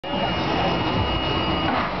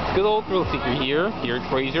Good old thrill seeker here at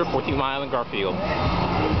Fraser, 14 Mile and Garfield.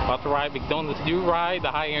 About to ride McDonagh's new ride,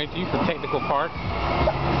 the high energy for technical parts.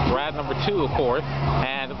 Ride number 2, of course,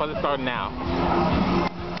 and the fun is starting now.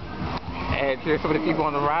 And there's some of the people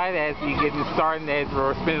on the ride as we get it started as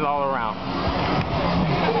we're spinning all around.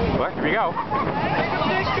 But here we go.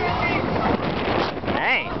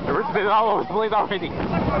 Hey, we're spinning all over the place already.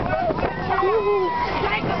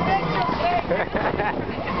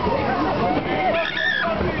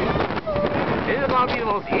 This is going to be the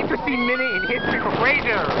most interesting minute in history for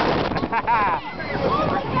Fraser.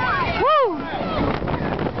 Woo!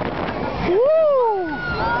 Woo!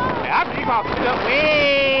 I'm just going to sit up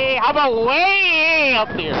way, how about way up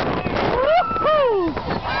there? Woo-hoo!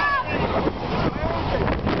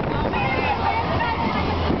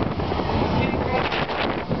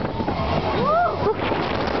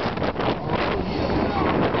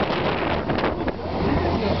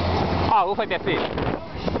 Oh, looks like that's it.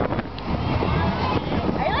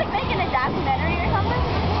 Are you like making a documentary or something?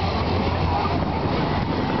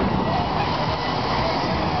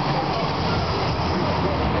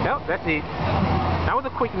 Nope, that's it. That was a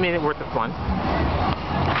quick minute worth of fun.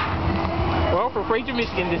 Well, for Fraser,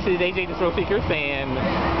 Michigan, this is AJ the Thrill Seeker saying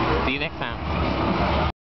see you next time.